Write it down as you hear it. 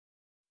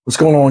What's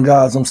going on,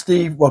 guys? I'm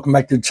Steve. Welcome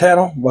back to the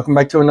channel. Welcome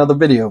back to another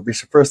video. If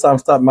it's your first time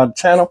stopping by the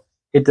channel,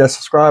 hit that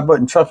subscribe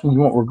button. Trust me,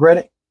 you won't regret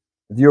it.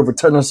 If you're a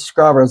returning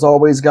subscriber, as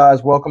always,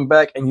 guys, welcome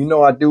back. And you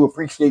know I do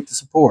appreciate the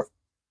support.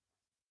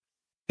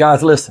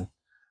 Guys, listen.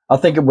 I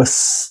think it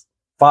was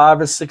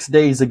 5 or 6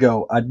 days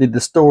ago, I did the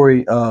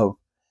story of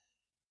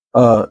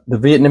the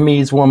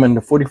Vietnamese woman,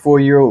 the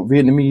 44-year-old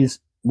Vietnamese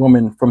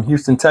woman from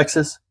Houston,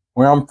 Texas,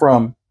 where I'm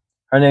from.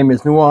 Her name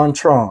is Nguyen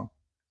Trong.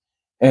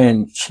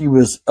 And she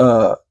was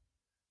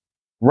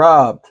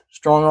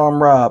strong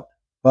arm robbed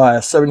by a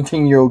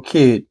 17-year-old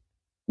kid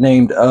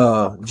named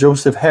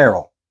Joseph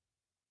Harrell.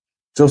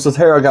 Joseph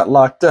Harrell got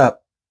locked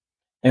up,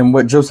 and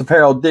what Joseph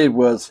Harrell did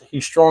was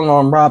he strong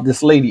arm robbed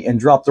this lady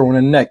and dropped her on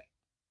her neck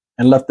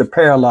and left her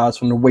paralyzed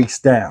from the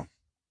waist down.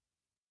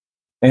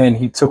 And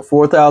he took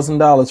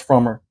 $4,000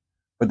 from her.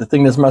 But the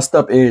thing that's messed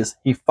up is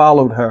he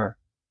followed her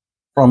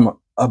from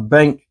a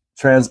bank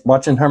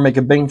watching her make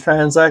a bank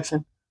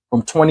transaction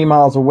from 20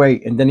 miles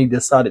away, and then he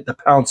decided to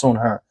pounce on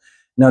her.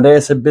 Now,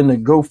 there's been a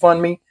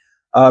GoFundMe.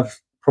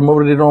 I've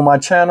promoted it on my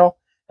channel,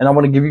 and I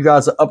want to give you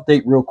guys an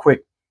update real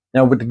quick.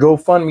 Now, with the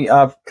GoFundMe,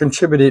 I've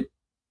contributed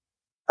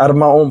out of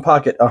my own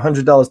pocket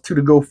 $100 to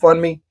the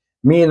GoFundMe,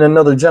 me and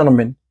another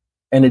gentleman,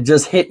 and it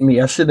just hit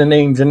me. I should have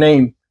named your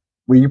name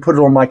where you put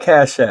it on my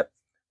Cash App.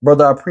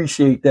 Brother, I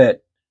appreciate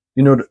that.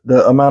 You know,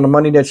 the amount of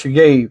money that you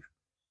gave.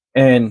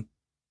 And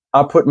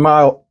I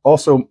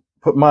also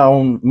put my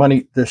own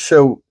money to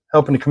show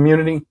helping the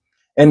community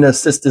and to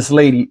assist this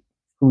lady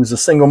who's a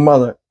single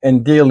mother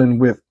and dealing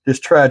with this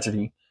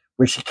tragedy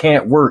where she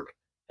can't work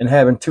and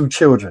having 2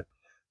 children.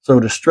 So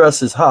the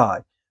stress is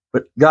high.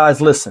 But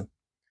guys, listen,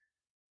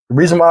 the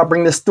reason why I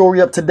bring this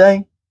story up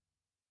today,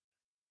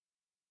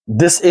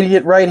 this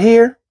idiot right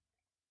here,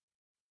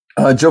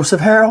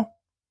 Joseph Harrell,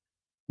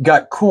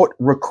 got caught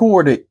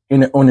recorded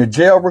on a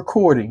jail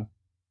recording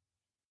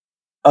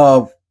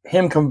of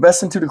him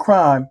confessing to the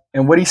crime,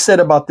 and what he said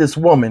about this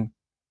woman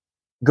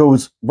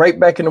goes right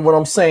back into what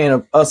I'm saying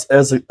of us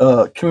as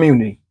a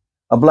community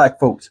of black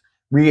folks.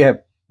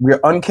 We're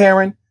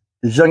uncaring.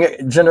 This younger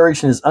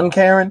generation is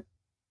uncaring,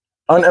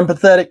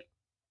 unempathetic,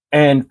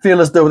 and feel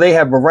as though they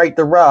have a right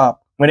to rob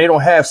when they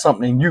don't have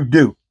something and you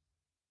do.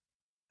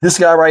 This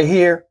guy right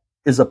here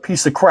is a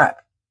piece of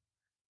crap.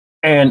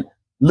 And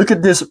look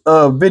at this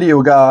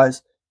video,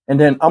 guys, and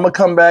then I'm going to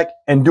come back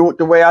and do it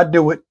the way I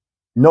do it.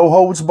 No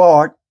holds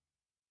barred,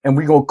 and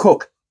we're going to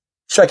cook.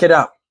 Check it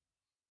out.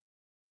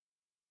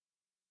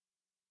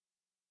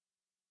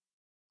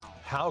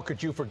 How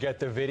could you forget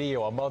the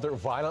video? A mother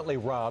violently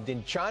robbed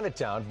in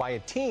Chinatown by a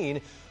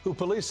teen who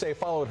police say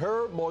followed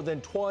her more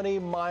than 20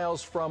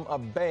 miles from a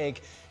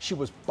bank. She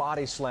was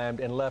body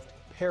slammed and left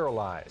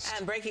paralyzed.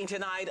 And breaking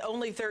tonight,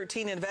 Only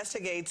 13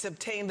 Investigates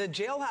obtained the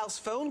jailhouse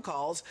phone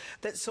calls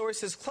that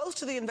sources close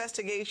to the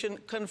investigation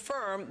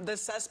confirm the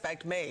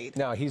suspect made.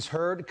 Now, he's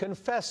heard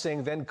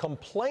confessing, then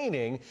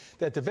complaining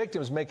that the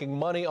victim's making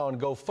money on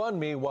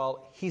GoFundMe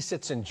while he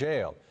sits in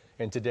jail.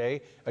 And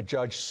today, a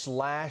judge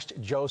slashed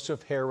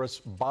Joseph Harris'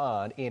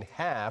 bond in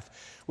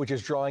half, which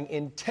is drawing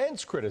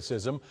intense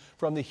criticism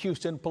from the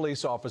Houston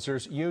Police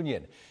Officers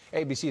Union.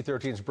 ABC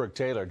 13's Brooke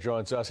Taylor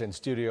joins us in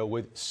studio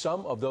with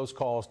some of those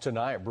calls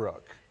tonight.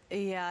 Brooke.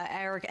 Yeah,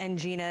 Eric and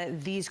Gina,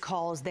 these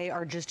calls, they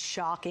are just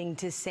shocking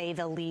to say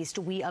the least.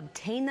 We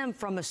obtained them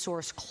from a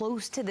source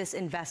close to this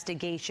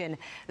investigation,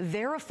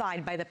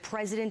 verified by the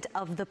president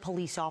of the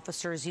Police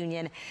Officers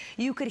Union.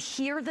 You could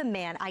hear the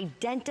man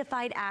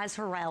identified as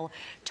Harrell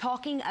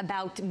talking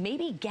about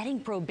maybe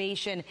getting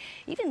probation,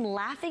 even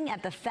laughing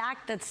at the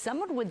fact that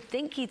someone would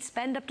think he'd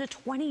spend up to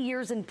 20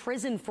 years in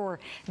prison for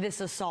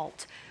this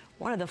assault.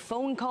 One of the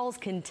phone calls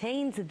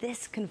contains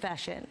this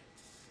confession.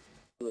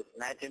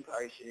 Snatching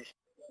purses.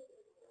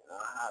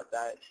 I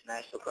got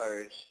snatched the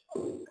purse.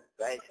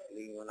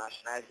 Basically, when I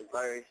snatched the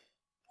purse,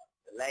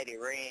 the lady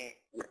ran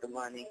with the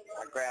money.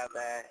 I grabbed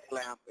her,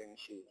 slammed her, and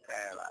she was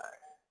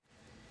paralyzed.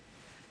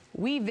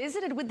 We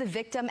visited with the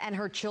victim and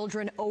her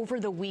children over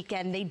the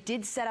weekend. They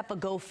did set up a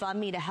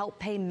GoFundMe to help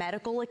pay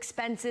medical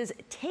expenses.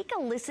 Take a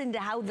listen to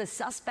how the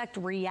suspect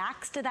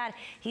reacts to that.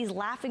 He's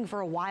laughing for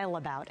a while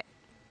about it.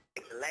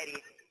 The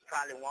lady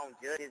probably won't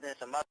judge and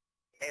some other.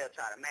 They'll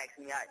try to max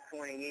me out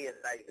 20 years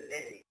like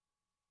this.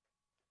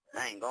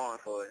 I ain't going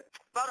for it.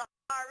 But I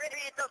already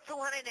took $230,000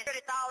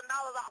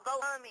 off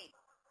GoFundMe.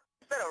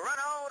 Instead of run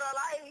on with her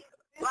life,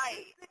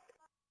 like,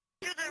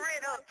 you just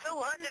ran up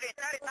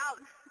 $230,000.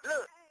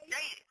 Look,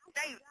 they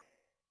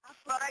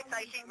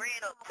say she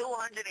ran up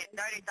 $230,000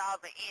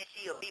 and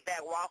she'll be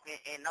back walking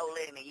in no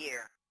less than a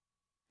year.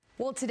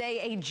 Well, today,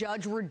 a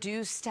judge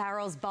reduced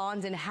Harrell's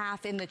bond in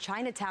half in the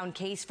Chinatown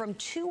case from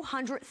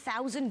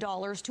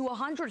 $200,000 to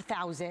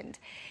 $100,000.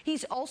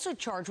 He's also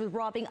charged with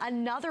robbing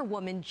another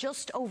woman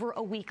just over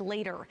a week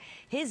later.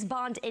 His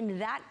bond in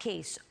that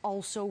case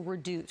also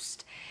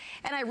reduced.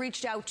 And I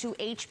reached out to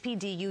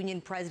HPD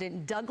Union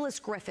President Douglas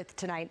Griffith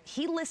tonight.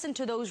 He listened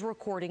to those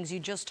recordings you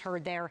just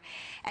heard there,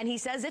 and he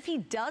says if he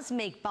does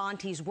make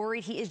bond, he's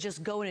worried he is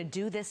just going to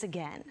do this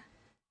again.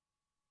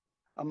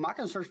 My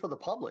concern is for the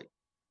public.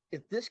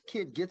 If this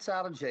kid gets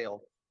out of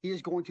jail he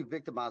is going to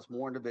victimize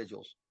more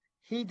individuals.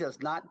 He does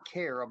not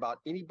care about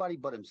anybody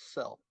but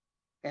himself.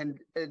 And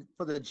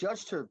for the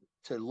judge to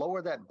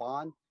lower that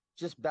bond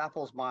just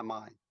baffles my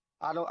mind.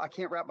 I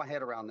can't wrap my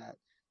head around that.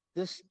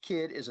 This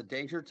kid is a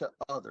danger to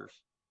others.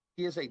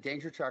 He is a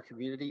danger to our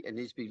community and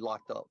needs to be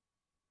locked up.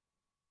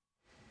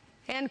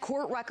 And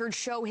court records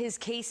show his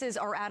cases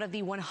are out of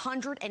the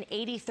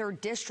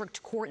 183rd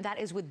District Court. That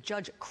is with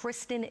Judge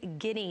Kristen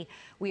Guinea.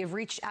 We have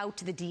reached out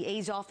to the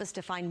DA's office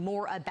to find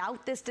more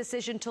about this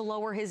decision to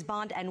lower his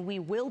bond, and we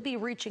will be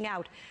reaching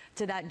out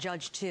to that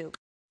judge too.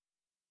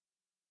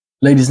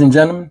 Ladies and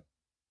gentlemen,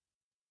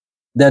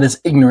 that is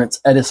ignorance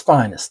at its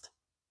finest.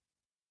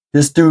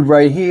 This dude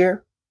right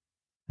here,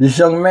 this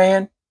young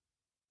man,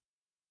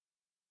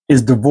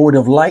 is devoid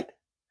of light,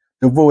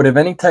 devoid of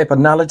any type of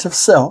knowledge of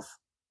self,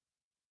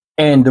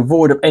 and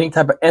devoid of any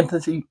type of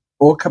empathy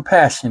or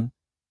compassion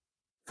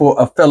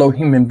for a fellow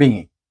human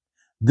being.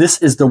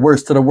 This is the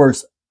worst of the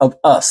worst of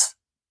us,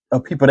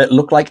 of people that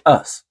look like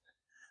us.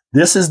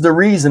 This is the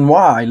reason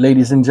why,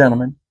 ladies and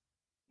gentlemen,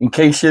 in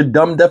case you're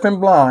dumb, deaf, and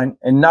blind,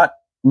 and not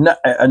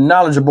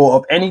knowledgeable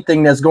of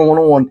anything that's going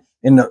on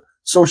in the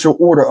social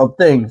order of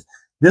things,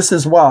 this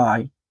is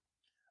why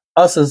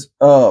us as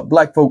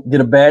black folk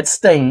get a bad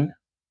stain,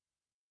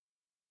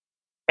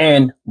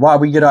 and why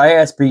we get our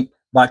ass beat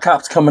by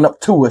cops coming up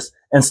to us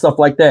and stuff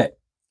like that.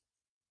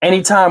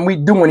 Anytime we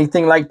do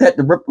anything like that,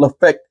 the ripple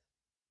effect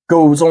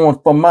goes on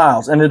for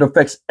miles, and it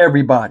affects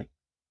everybody.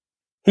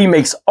 He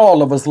makes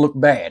all of us look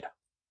bad.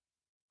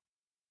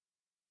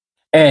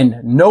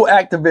 And no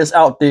activist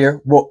out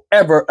there will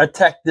ever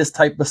attack this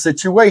type of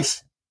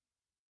situation.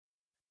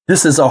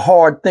 This is a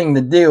hard thing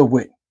to deal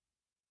with.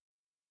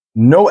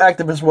 No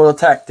activist will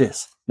attack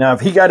this. Now, if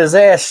he got his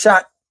ass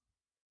shot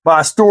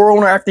by a store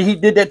owner after he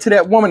did that to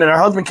that woman, and her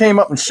husband came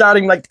up and shot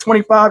him like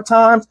 25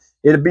 times,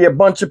 it'd be a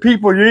bunch of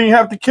people. You ain't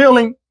have to kill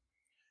him.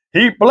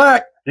 He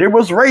black. It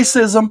was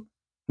racism.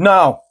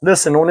 No,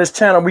 listen, on this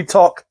channel, we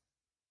talk.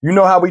 You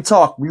know how we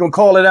talk. We're going to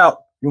call it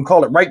out. You're going to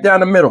call it right down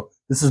the middle.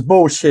 This is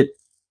bullshit.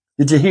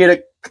 Did you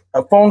hear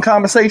the phone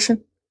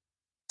conversation?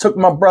 Took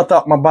my breath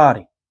out my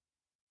body.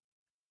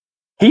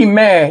 He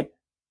mad.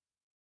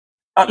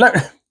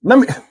 Let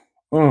me.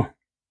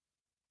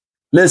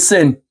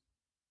 Listen.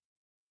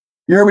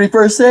 You heard what he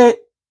first said?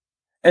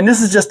 And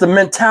this is just the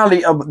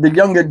mentality of the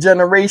younger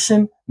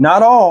generation.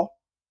 Not all,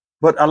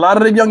 but a lot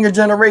of the younger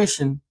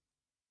generation,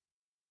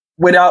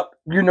 without,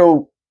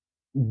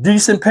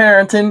 decent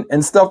parenting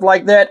and stuff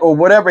like that, or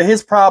whatever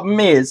his problem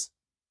is.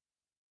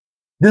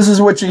 This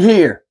is what you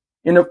hear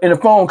in a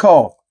phone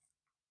call.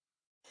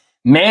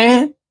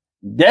 Man,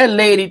 that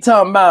lady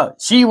talking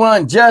about she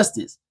want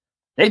justice.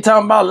 They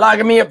talking about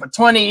locking me up for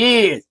 20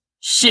 years.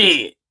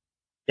 Shit.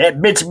 That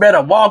bitch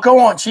better walk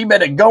on. She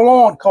better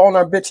go on, calling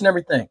her bitch and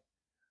everything.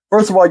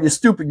 First of all, you're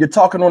stupid. You're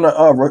talking on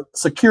a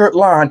secured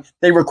line.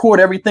 They record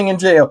everything in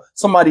jail.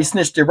 Somebody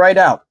snitched it right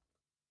out.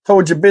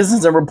 Told your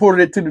business and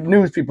reported it to the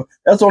news people.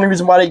 That's the only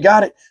reason why they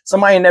got it.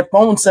 Somebody in that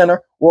phone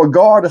center or a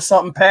guard or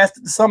something passed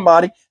it to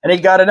somebody and they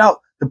got it out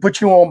to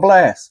put you on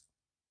blast.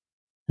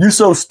 You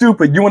so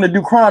stupid. You want to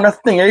do crime. That's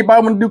the thing.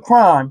 Everybody want to do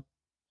crime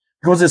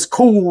because it's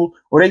cool,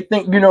 or they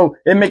think,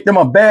 it make them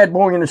a bad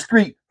boy in the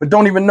street, but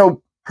don't even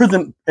know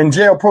prison and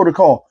jail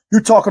protocol.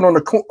 You're talking on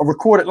a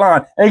recorded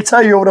line and they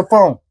tell you over the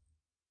phone.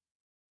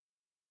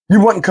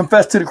 You wouldn't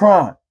confess to the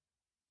crime.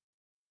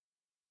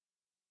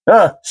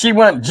 She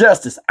want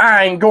justice.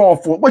 I ain't going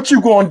for it. What you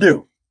going to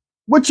do?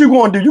 What you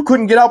going to do? You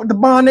couldn't get out with the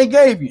bond they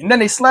gave you. And then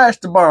they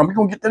slashed the bond. We're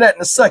going to get to that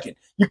in a second.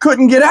 You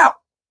couldn't get out.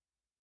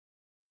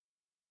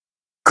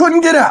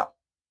 Couldn't get out.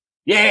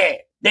 Yeah,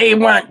 they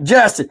want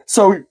justice.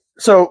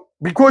 So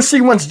because she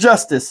wants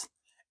justice,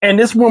 and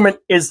this woman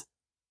is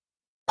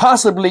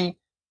possibly,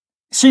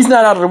 she's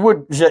not out of the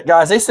woods yet,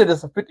 guys. They said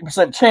it's a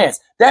 50% chance.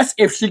 That's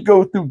if she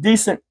goes through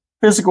decent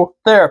physical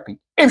therapy.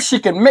 If she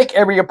can make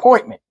every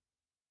appointment.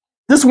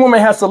 This woman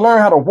has to learn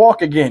how to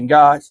walk again,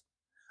 guys.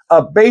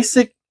 A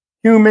basic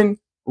human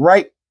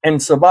right and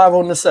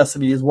survival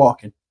necessity is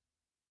walking.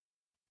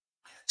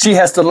 She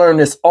has to learn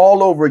this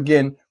all over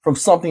again from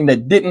something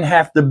that didn't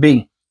have to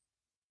be.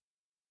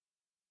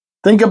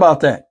 Think about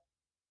that.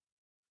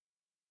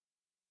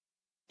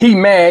 He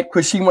mad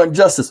because she wants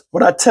justice.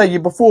 What I tell you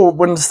before,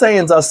 one of the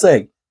sayings I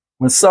say,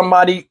 when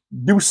somebody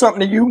do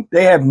something to you,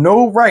 they have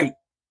no right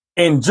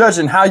in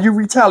judging how you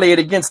retaliate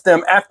against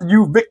them after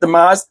you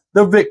victimize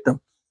the victim.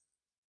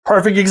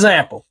 Perfect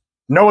example.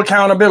 No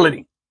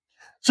accountability.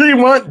 She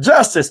wants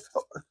justice.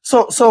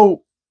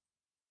 So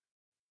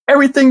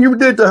everything you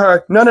did to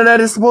her, none of that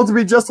is supposed to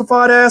be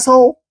justified,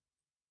 asshole.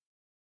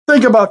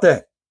 Think about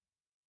that.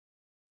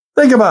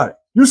 Think about it.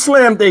 You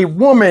slammed a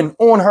woman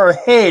on her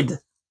head.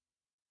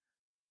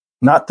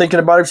 Not thinking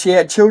about if she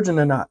had children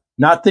or not.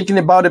 Not thinking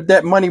about if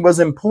that money was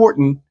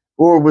important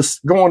or was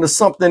going to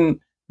something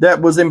that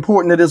was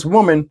important to this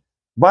woman,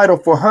 vital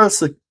for her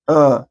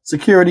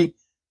security,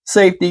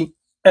 safety,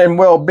 and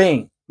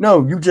well-being.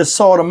 No, you just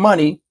saw the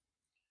money,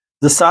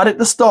 decided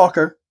to stalk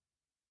her,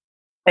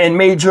 and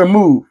made your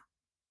move.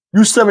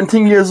 You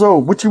 17 years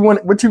old. What you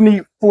want? What you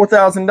need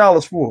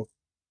 $4,000 for?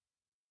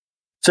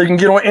 So you can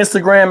get on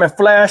Instagram and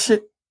flash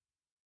it.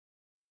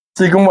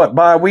 So you can what?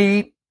 Buy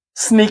weed,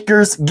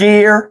 sneakers,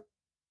 gear.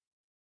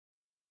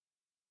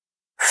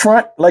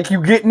 Front like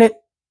you getting it.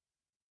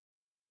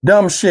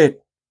 Dumb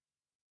shit.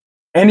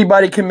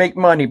 Anybody can make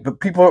money, but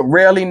people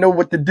rarely know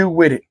what to do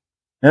with it.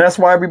 And that's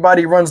why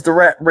everybody runs the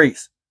rat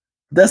race.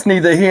 That's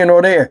neither here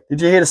nor there.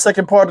 Did you hear the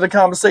second part of the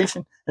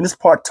conversation? And this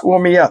part tore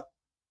me up.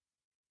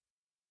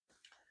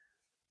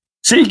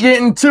 She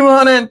getting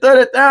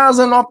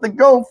 $230,000 off the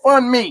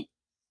GoFundMe.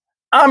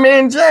 I'm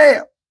in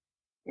jail.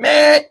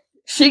 Man,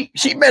 she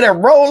better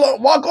roll up,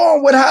 walk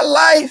on with her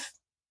life.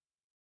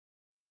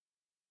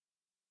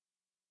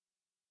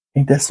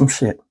 Ain't that some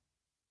shit?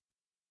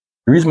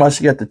 The reason why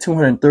she got the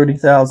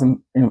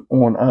 $230,000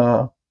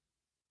 on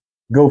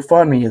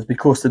GoFundMe is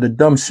because of the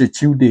dumb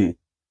shit you did.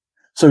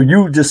 So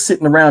you just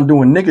sitting around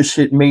doing nigga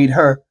shit made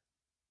her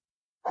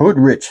hood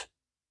rich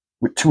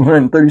with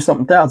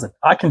 230-something thousand.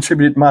 I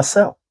contributed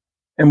myself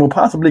and will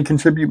possibly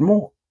contribute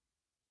more.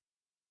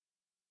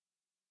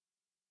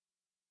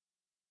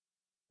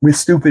 We're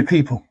stupid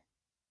people.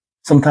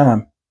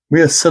 Sometimes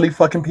we are silly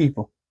fucking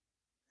people.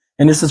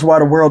 And this is why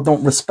the world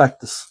don't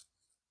respect us.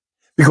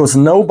 Because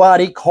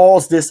nobody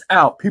calls this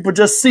out. People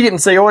just see it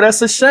and say, oh,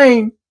 that's a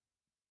shame.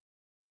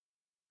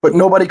 But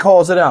nobody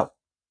calls it out.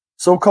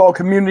 So-called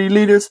community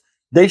leaders,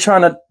 they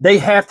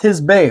halved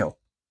his bail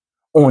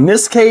on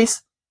this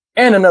case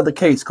and another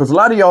case. Because a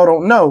lot of y'all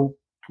don't know,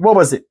 what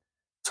was it?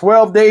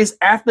 12 days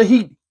after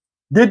he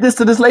did this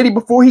to this lady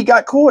before he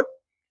got caught,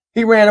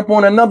 he ran up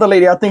on another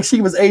lady. I think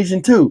she was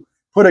Asian too.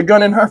 Put a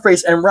gun in her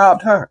face and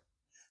robbed her.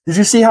 Did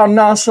you see how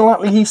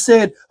nonchalantly he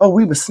said, oh,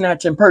 we were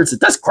snatching purses?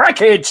 That's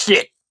crackhead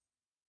shit.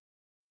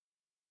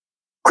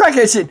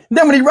 Crackhead shit.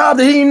 Then when he robbed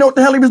her, he didn't know what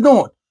the hell he was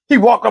doing. He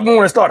walked up on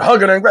her and started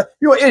hugging her and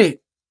you're an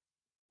idiot.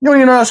 You don't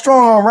even know how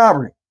strong on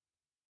robbery.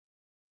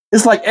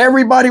 It's like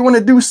everybody want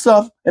to do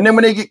stuff, and then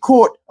when they get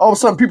caught, all of a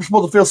sudden people are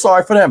supposed to feel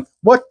sorry for them.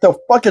 What the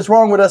fuck is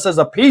wrong with us as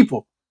a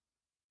people?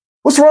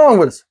 What's wrong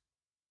with us?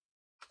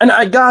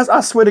 And guys, I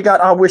swear to God,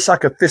 I wish I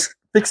could fix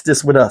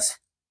this with us.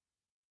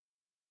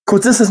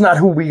 Because this is not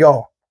who we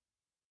are.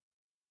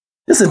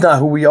 This is not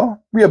who we are.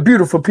 We are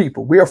beautiful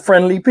people. We are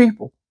friendly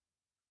people.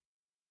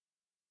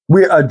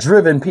 We're a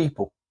driven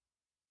people.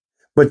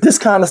 But this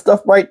kind of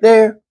stuff right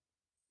there,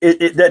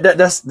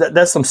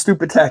 that's some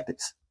stupid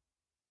tactics.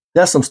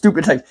 That's some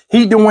stupid tactics.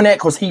 He doing that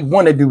because he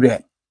want to do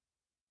that.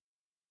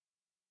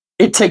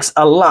 It takes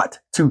a lot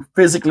to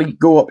physically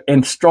go up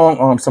and strong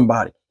arm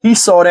somebody. He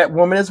saw that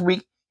woman as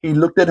weak. He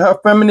looked at her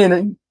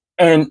femininity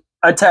and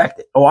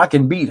attacked it. Oh, I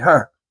can beat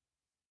her.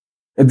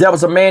 If that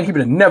was a man, he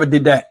would have never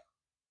did that.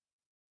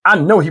 I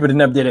know he would have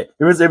never did it.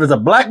 If it was a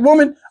black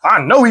woman,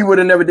 I know he would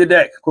have never did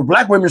that. Because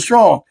black women are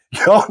strong.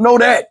 Y'all know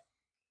that.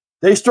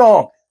 They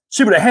strong.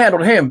 She would have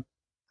handled him.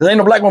 There ain't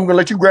no black woman gonna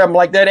let you grab him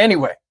like that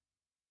anyway.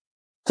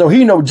 So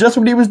he know just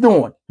what he was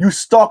doing. You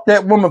stalked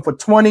that woman for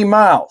 20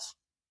 miles.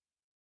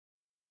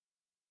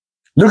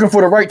 Looking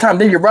for the right time.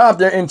 Then you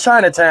robbed her in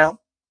Chinatown.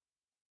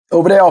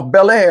 Over there off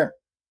Bel Air.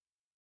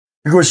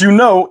 Because you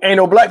know ain't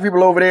no black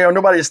people over there or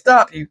nobody to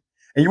stop you.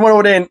 And you went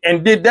over there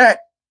and did that.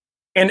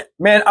 And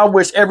man, I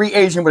wish every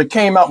Asian would have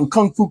came out and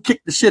kung fu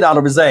kicked the shit out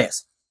of his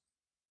ass.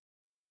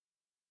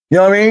 You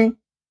know what I mean?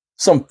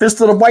 Some fist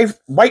of the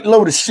white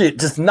lotus shit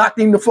just knocked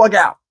him the fuck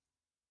out.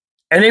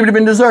 And they would have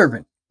been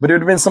deserving. But it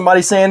would have been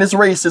somebody saying it's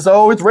racist.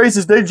 Oh, it's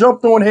racist. They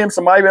jumped on him.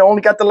 Somebody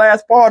only got the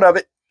last part of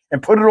it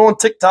and put it on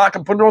TikTok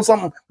and put it on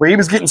something where he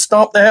was getting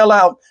stomped the hell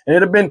out. And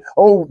it'd have been,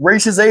 oh,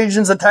 racist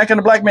Asians attacking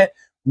the black man.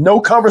 No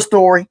cover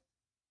story.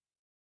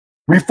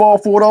 We fall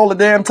for it all the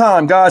damn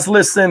time. Guys,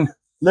 listen.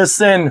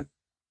 This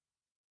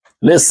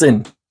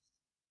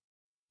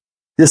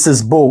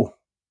is bull.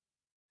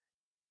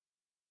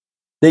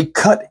 They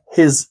cut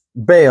his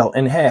bail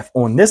in half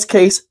on this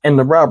case and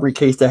the robbery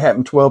case that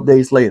happened 12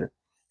 days later.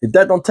 If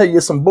that don't tell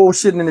you some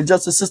bullshit in the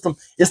justice system,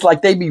 it's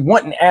like they be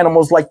wanting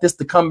animals like this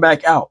to come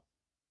back out.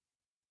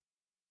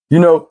 You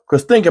know,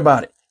 because think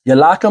about it. You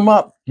lock him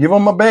up, give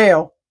him a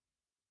bail.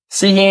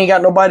 See, he ain't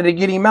got nobody to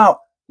get him out.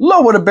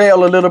 Lower the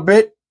bail a little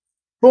bit.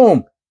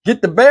 Boom.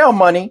 Get the bail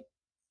money.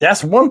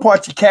 That's one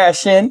part you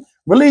cash in.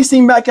 Release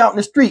him back out in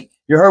the street.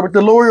 You heard what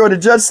the lawyer or the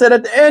judge said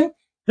at the end?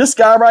 This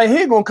guy right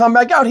here gonna come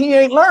back out. He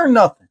ain't learned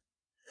nothing.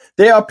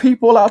 There are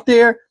people out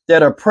there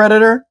that are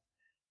predator,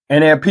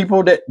 and there are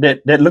people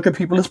that look at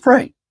people as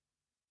prey.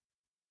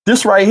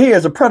 This right here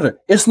is a predator.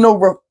 It's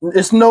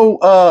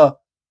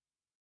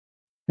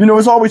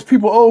always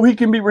people, oh, he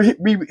can be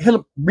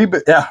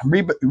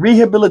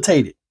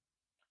rehabilitated.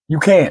 You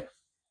can't.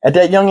 At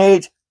that young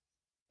age,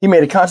 he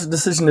made a conscious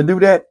decision to do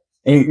that.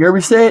 And you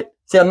ever said,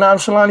 see how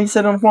nonchalant he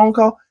said on the phone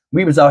call?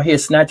 We was out here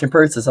snatching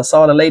purses. I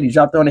saw the lady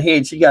dropped on the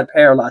head. She got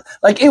paralyzed.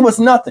 Like it was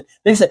nothing.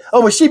 They said,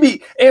 oh, will she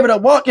be able to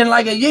walk in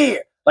like a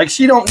year? Like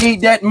she don't need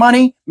that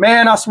money.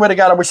 Man, I swear to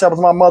God, I wish that was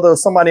my mother or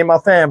somebody in my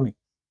family.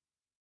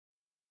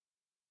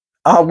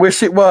 I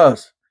wish it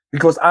was.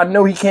 Because I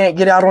know he can't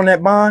get out on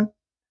that bond.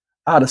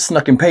 I'd have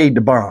snuck and paid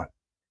the bond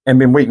and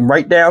been waiting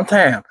right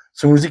downtown. As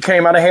soon as he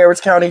came out of Harris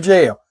County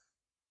Jail.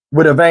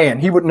 with a van.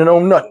 He wouldn't have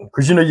known nothing.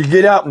 Because, you know, you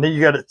get out and then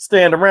you got to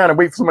stand around and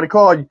wait for somebody to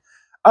call you.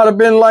 I'd have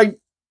been like,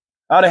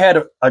 I'd have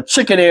had a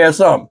chicken there or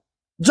something.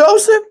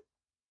 Joseph?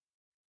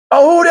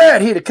 Oh, who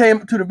that? He'd have came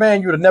up to the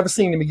van. You would have never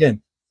seen him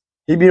again.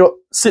 He'd be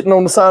sitting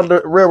on the side of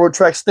the railroad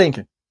track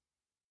stinking.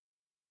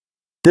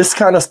 This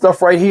kind of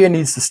stuff right here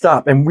needs to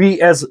stop. And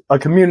we as a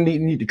community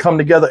need to come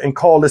together and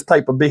call this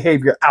type of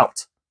behavior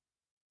out.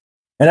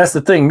 And that's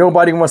the thing.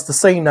 Nobody wants to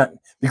say nothing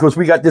because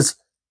we got this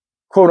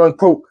quote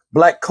unquote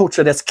black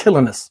culture that's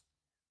killing us.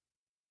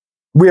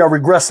 We are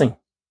regressing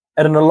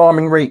at an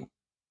alarming rate.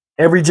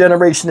 Every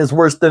generation is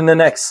worse than the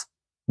next.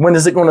 When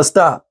is it going to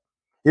stop?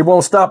 It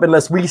won't stop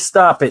unless we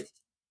stop it.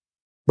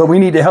 But we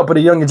need the help of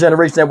the younger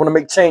generation that want to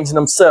make change in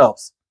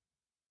themselves.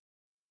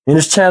 In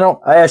this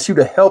channel, I ask you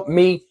to help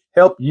me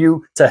help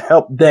you to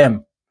help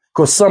them.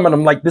 Because some of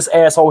them, like this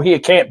asshole here,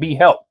 can't be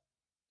helped.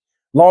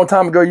 Long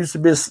time ago, used to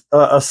be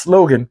a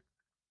slogan,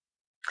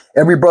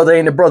 every brother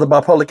ain't a brother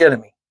by Public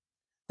Enemy.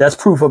 That's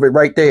proof of it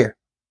right there.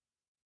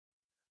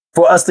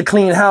 For us to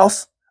clean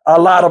house, a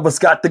lot of us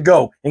got to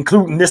go,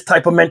 including this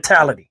type of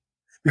mentality,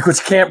 because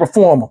you can't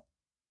reform them.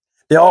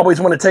 They always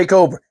want to take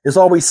over. There's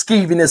always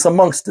skeeviness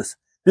amongst us.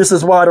 This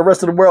is why the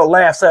rest of the world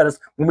laughs at us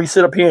when we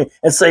sit up here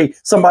and say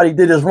somebody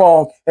did us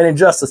wrong and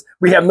injustice.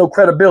 We have no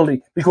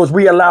credibility because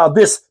we allow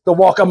this to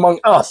walk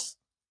among us.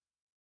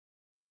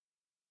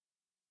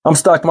 I'm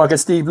Stock Market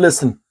Steve.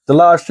 Listen, the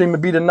live stream will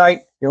be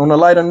tonight. And on a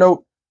lighter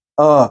note,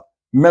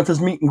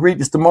 Memphis meet and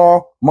greet is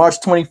tomorrow, March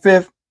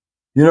 25th.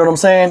 You know what I'm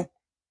saying?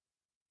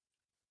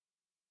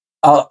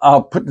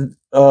 I'll put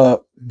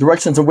the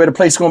directions of where the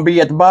place is going to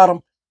be at the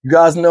bottom. You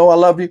guys know I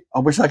love you. I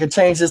wish I could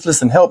change this.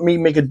 Listen, help me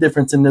make a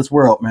difference in this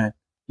world, man.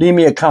 Leave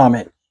me a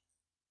comment.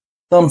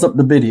 Thumbs up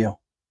the video.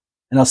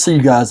 And I'll see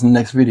you guys in the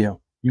next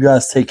video. You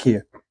guys take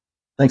care.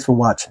 Thanks for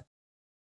watching.